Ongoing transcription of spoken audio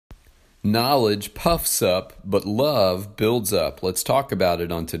Knowledge puffs up, but love builds up. Let's talk about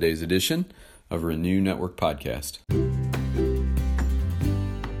it on today's edition of Renew Network Podcast.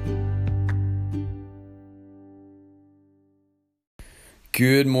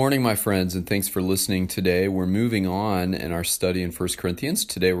 Good morning, my friends, and thanks for listening today. We're moving on in our study in 1 Corinthians.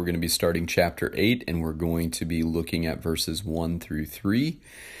 Today we're going to be starting chapter 8, and we're going to be looking at verses 1 through 3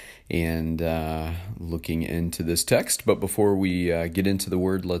 and looking into this text. But before we get into the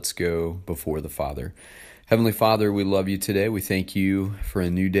word, let's go before the Father. Heavenly Father, we love you today. We thank you for a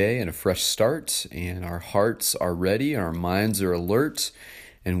new day and a fresh start, and our hearts are ready, our minds are alert,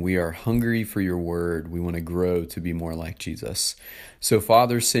 and we are hungry for your word. We want to grow to be more like Jesus. So,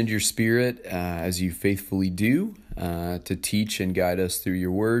 Father, send your Spirit as you faithfully do to teach and guide us through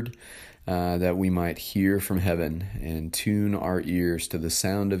your word, that we might hear from heaven and tune our ears to the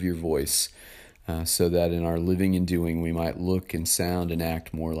sound of your voice, so that in our living and doing we might look and sound and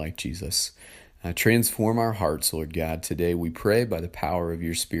act more like Jesus. Transform our hearts, Lord God. Today we pray by the power of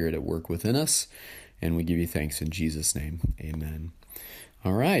your Spirit at work within us, and we give you thanks in Jesus' name. Amen.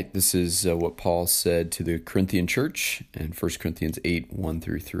 All right, this is what Paul said to the Corinthian church in 1 Corinthians 8, 1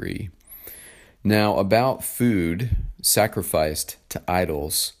 through 3. Now, about food sacrificed to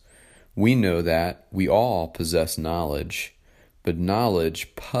idols, we know that we all possess knowledge, but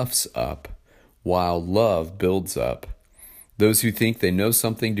knowledge puffs up, while love builds up. Those who think they know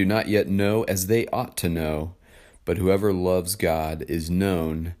something do not yet know as they ought to know, but whoever loves God is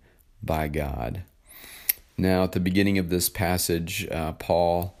known by God. Now, at the beginning of this passage,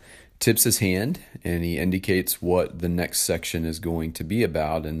 Paul tips his hand and he indicates what the next section is going to be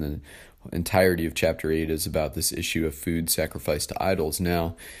about, and the entirety of chapter 8 is about this issue of food sacrificed to idols.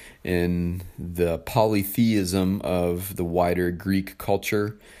 Now, in the polytheism of the wider Greek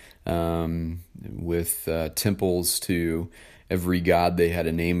culture, with temples to every god they had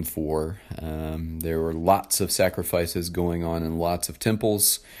a name for, there were lots of sacrifices going on in lots of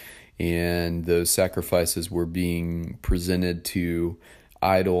temples, and those sacrifices were being presented to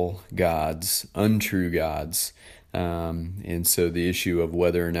idol gods, untrue gods. And so the issue of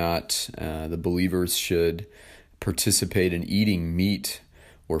whether or not the believers should participate in eating meat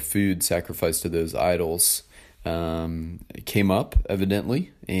or food sacrificed to those idols came up,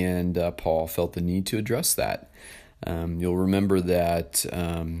 evidently, and Paul felt the need to address that. You'll remember that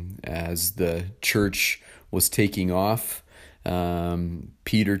as the church was taking off,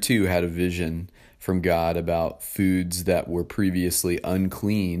 Peter too had a vision from God about foods that were previously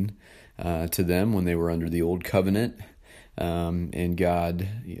unclean to them when they were under the old covenant, and God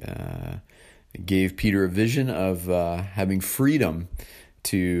gave Peter a vision of having freedom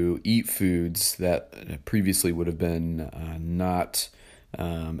to eat foods that previously would have been not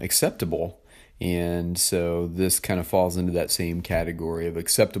acceptable. And so this kind of falls into that same category of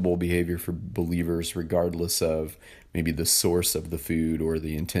acceptable behavior for believers, regardless of maybe the source of the food or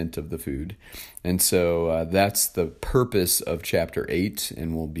the intent of the food. And so that's the purpose of chapter 8,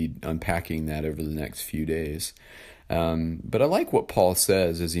 and we'll be unpacking that over the next few days. But I like what Paul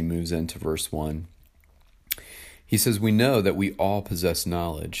says as he moves into verse 1. He says, we know that we all possess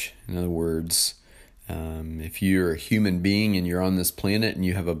knowledge. In other words, if you're a human being and you're on this planet and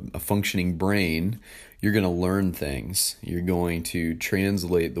you have a functioning brain, you're going to learn things. You're going to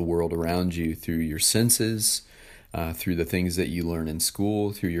translate the world around you through your senses, through the things that you learn in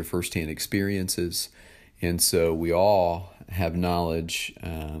school, through your firsthand experiences. And so we all have knowledge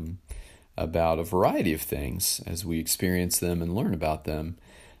about a variety of things as we experience them and learn about them.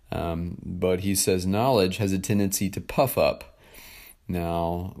 But he says knowledge has a tendency to puff up.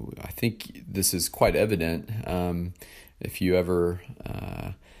 Now, I think this is quite evident if you ever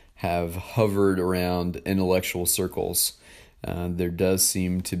have hovered around intellectual circles. There does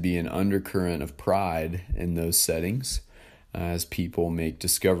seem to be an undercurrent of pride in those settings as people make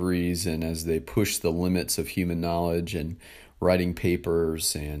discoveries and as they push the limits of human knowledge and writing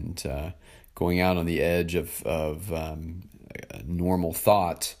papers and going out on the edge of normal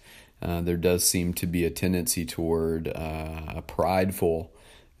thought. There does seem to be a tendency toward a prideful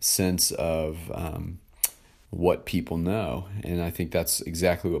sense of what people know. And I think that's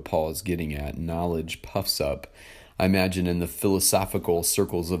exactly what Paul is getting at. Knowledge puffs up. I imagine in the philosophical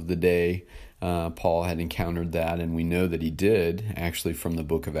circles of the day, Paul had encountered that, and we know that he did, actually, from the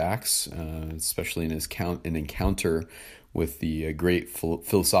book of Acts, especially in his encounter with the great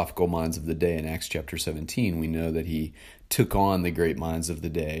philosophical minds of the day in Acts chapter 17. We know that he took on the great minds of the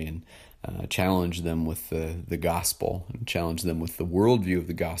day and challenged them with the gospel, and challenged them with the worldview of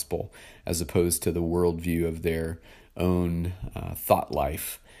the gospel as opposed to the worldview of their own thought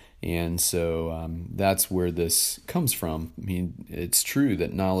life. And so that's where this comes from. I mean, it's true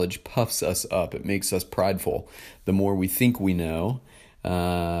that knowledge puffs us up. It makes us prideful. The more we think we know,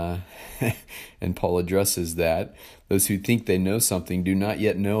 and Paul addresses that, those who think they know something do not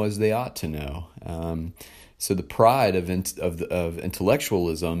yet know as they ought to know. So the pride of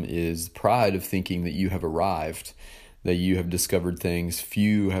intellectualism is pride of thinking that you have arrived, that you have discovered things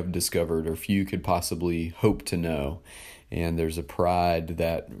few have discovered or few could possibly hope to know. And there's a pride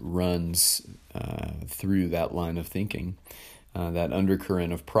that runs through that line of thinking. That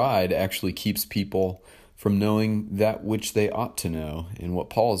undercurrent of pride actually keeps people from knowing that which they ought to know. And what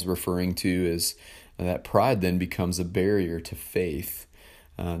Paul is referring to is that pride then becomes a barrier to faith.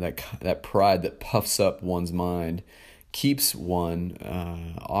 That pride that puffs up one's mind keeps one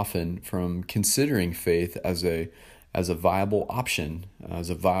often from considering faith as a viable option, as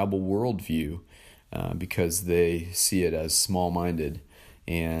a viable worldview. Because they see it as small-minded.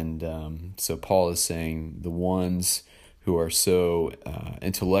 And so Paul is saying the ones who are so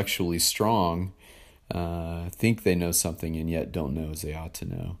intellectually strong think they know something and yet don't know as they ought to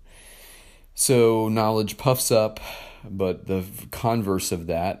know. So knowledge puffs up, but the converse of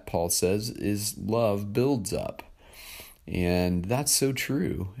that, Paul says, is love builds up. And that's so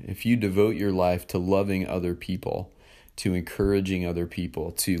true. If you devote your life to loving other people, to encouraging other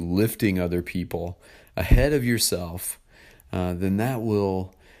people, to lifting other people ahead of yourself, then that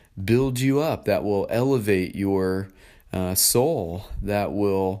will build you up. That will elevate your soul. That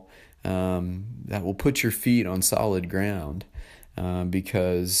will put your feet on solid ground,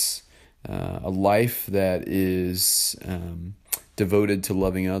 because a life that is devoted to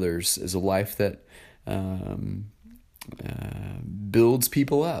loving others is a life that builds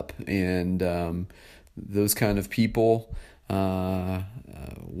people up. And those kind of people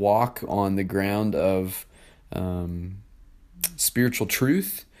walk on the ground of spiritual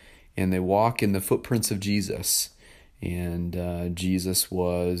truth, and they walk in the footprints of Jesus. And Jesus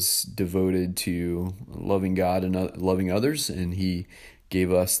was devoted to loving God and loving others, and he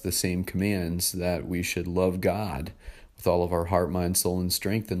gave us the same commands, that we should love God with all of our heart, mind, soul, and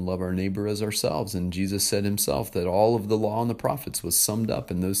strength, and love our neighbor as ourselves. And Jesus said himself that all of the law and the prophets was summed up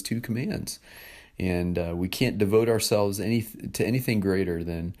in those two commands. And we can't devote ourselves to anything greater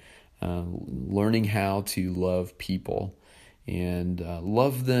than learning how to love people and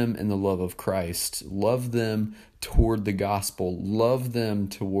love them in the love of Christ, love them toward the gospel, love them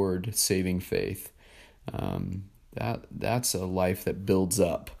toward saving faith. That's a life that builds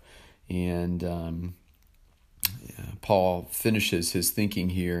up. And Paul finishes his thinking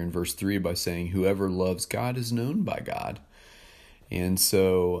here in verse 3 by saying, whoever loves God is known by God. And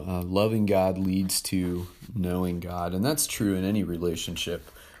so loving God leads to knowing God. And that's true in any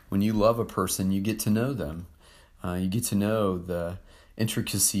relationship. When you love a person, you get to know them. You get to know the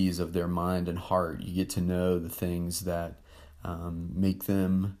intricacies of their mind and heart. You get to know the things that make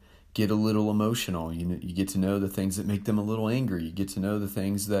them get a little emotional. You get to know the things that make them a little angry. You get to know the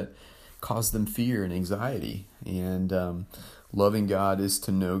things that cause them fear and anxiety. And loving God is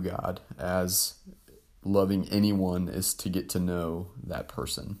to know God, as loving anyone is to get to know that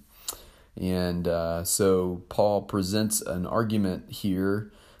person. And so Paul presents an argument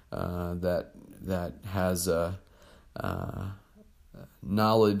here that has a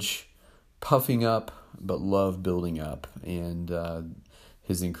knowledge puffing up, but love building up. And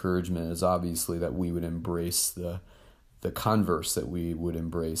his encouragement is obviously that we would embrace the converse, that we would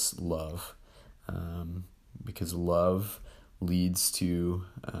embrace love, because love leads to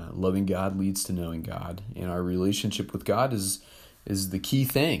loving God leads to knowing God, and our relationship with God is the key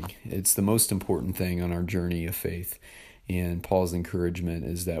thing. It's the most important thing on our journey of faith. And Paul's encouragement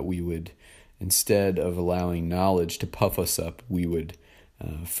is that we would, instead of allowing knowledge to puff us up, we would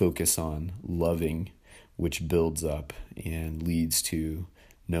focus on loving, which builds up and leads to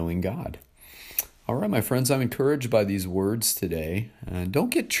knowing God. All right, my friends, I'm encouraged by these words today. Don't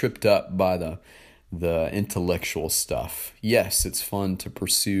get tripped up by the intellectual stuff. Yes, it's fun to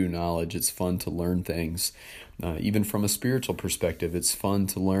pursue knowledge. It's fun to learn things. Even from a spiritual perspective, it's fun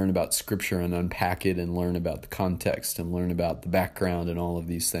to learn about Scripture and unpack it and learn about the context and learn about the background and all of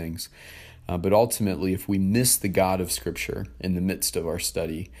these things. But ultimately, if we miss the God of Scripture in the midst of our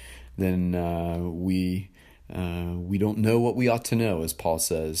study, then we don't know what we ought to know, as Paul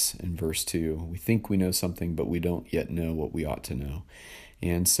says in verse 2. We think we know something, but we don't yet know what we ought to know.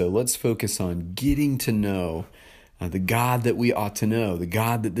 And so let's focus on getting to know the God that we ought to know, the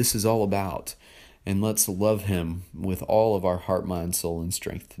God that this is all about. And let's love him with all of our heart, mind, soul, and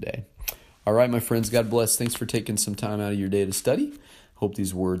strength today. All right, my friends, God bless. Thanks for taking some time out of your day to study. Hope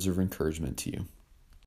these words are of encouragement to you.